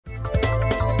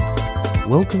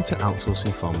Welcome to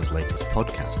Outsourcing Pharma's latest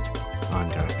podcast. I'm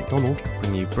Gareth McDonald,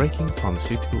 bringing you breaking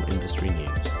pharmaceutical industry news.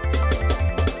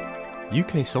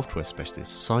 UK software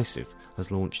specialist Cysiv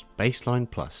has launched Baseline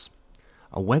Plus,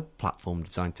 a web platform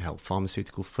designed to help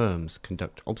pharmaceutical firms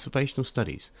conduct observational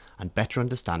studies and better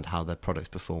understand how their products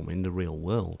perform in the real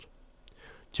world.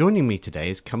 Joining me today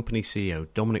is company CEO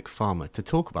Dominic Farmer to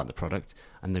talk about the product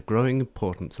and the growing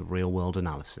importance of real-world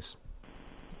analysis.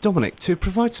 Dominic, to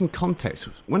provide some context,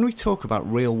 when we talk about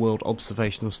real-world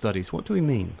observational studies, what do we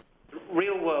mean?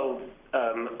 Real-world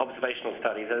observational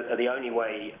studies are the only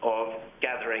way of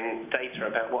gathering data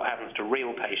about what happens to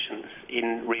real patients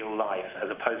in real life, as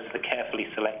opposed to the carefully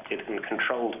selected and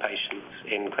controlled patients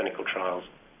in clinical trials.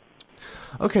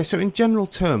 Okay, so in general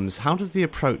terms, how does the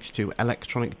approach to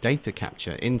electronic data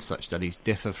capture in such studies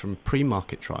differ from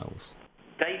pre-market trials?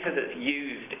 Data that's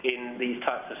used in these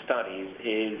types of studies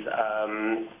is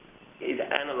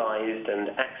analysed and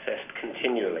accessed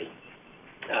continually.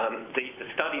 The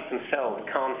studies themselves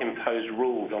can't impose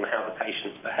rules on how the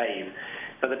patients behave,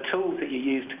 so the tools that you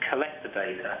use to collect the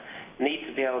data need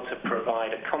to be able to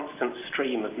provide a constant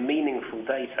stream of meaningful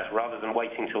data rather than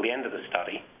waiting till the end of the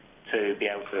study to be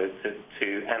able to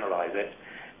analyse it,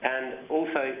 and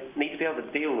also need to be able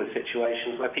to deal with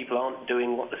situations where people aren't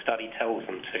doing what the study tells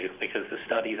them to, because the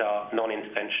studies are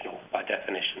non-interventional by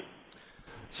definition.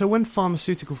 So when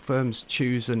pharmaceutical firms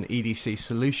choose an EDC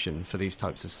solution for these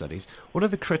types of studies, what are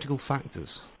the critical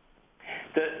factors?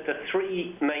 The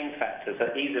three main factors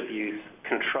are ease of use,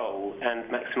 control, and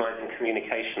maximising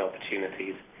communication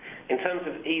opportunities. In terms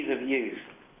of ease of use,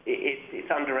 it's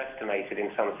underestimated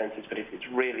in some senses, but it's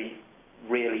really,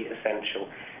 really essential.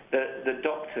 The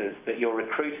doctors that you're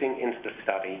recruiting into the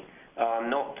study are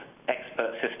not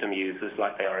expert system users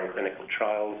like they are in clinical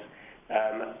trials,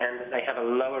 and they have a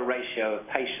lower ratio of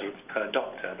patients per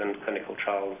doctor than clinical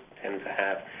trials tend to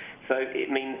have. So it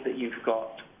means that you've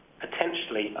got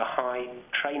potentially a high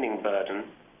training burden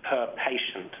per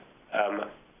patient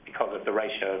because of the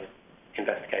ratio of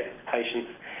investigators to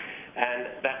patients, and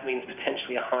that means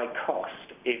potentially a high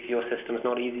cost if your system is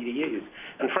not easy to use.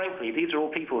 And frankly, these are all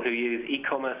people who use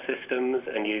e-commerce systems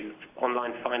and use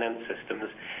online finance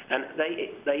systems, and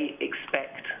they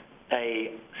expect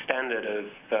a standard of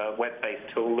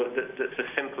web-based tool that's as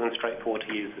simple and straightforward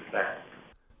to use as that.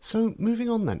 So moving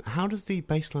on then, how does the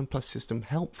Baseline Plus system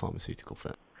help pharmaceutical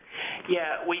firms?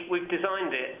 Yeah, we've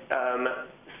designed it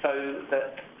so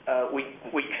that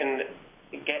we can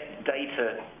get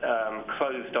data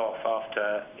closed off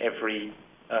after every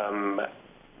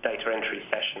data entry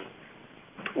session,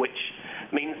 which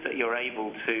means that you're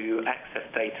able to access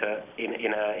data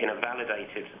in a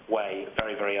validated way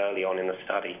very, very early on in the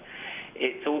study.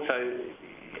 It's also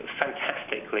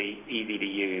fantastically easy to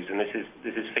use, and this is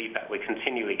feedback we're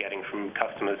continually getting from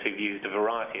customers who've used a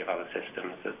variety of other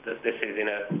systems, that this is in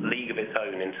a league of its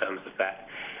own in terms of that,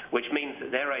 which means that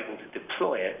they're able to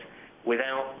deploy it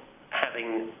without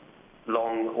having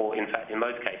long, or in fact in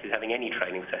most cases having any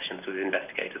training sessions with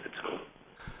investigators at all.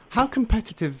 How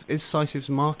competitive is Cysiv's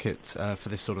market for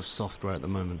this sort of software at the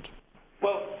moment?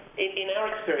 Well, in our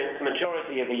experience, the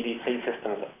majority of EDC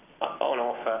systems on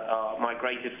offer are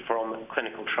migrated from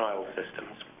clinical trial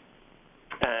systems.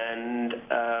 And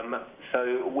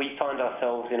so we find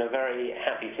ourselves in a very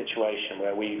happy situation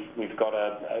where we've got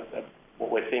what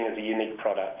we're seeing as a unique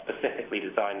product specifically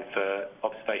designed for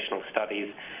observational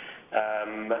studies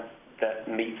that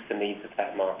meets the needs of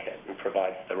that market and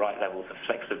provides the right levels of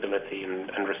flexibility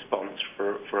and response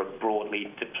for a broadly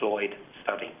deployed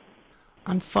study.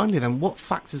 And finally then, what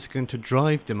factors are going to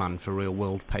drive demand for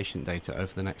real-world patient data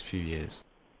over the next few years?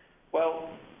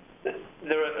 Well,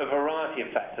 there are a variety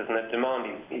of factors, and the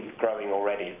demand is growing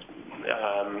already.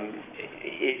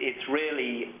 It's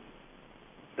really...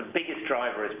 The biggest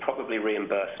driver is probably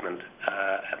reimbursement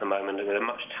at the moment, and with a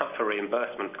much tougher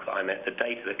reimbursement climate, the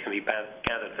data that can be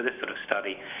gathered for this sort of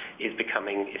study is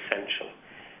becoming essential.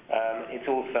 It's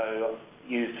also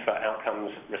used for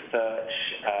outcomes research.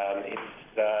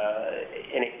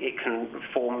 It can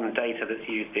form data that's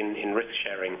used in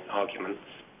risk-sharing arguments.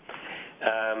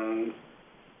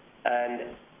 And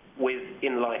with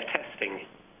in-life testing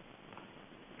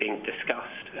being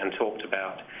discussed and talked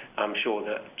about, I'm sure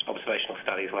that observational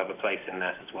studies will have a place in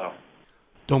that as well.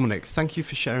 Dominic, thank you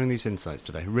for sharing these insights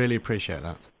today. Really appreciate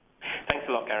that. Thanks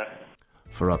a lot, Gareth.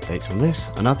 For updates on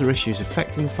this and other issues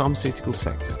affecting the pharmaceutical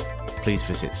sector, please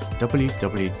visit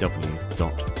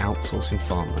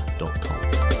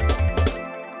www.outsourcingpharma.com.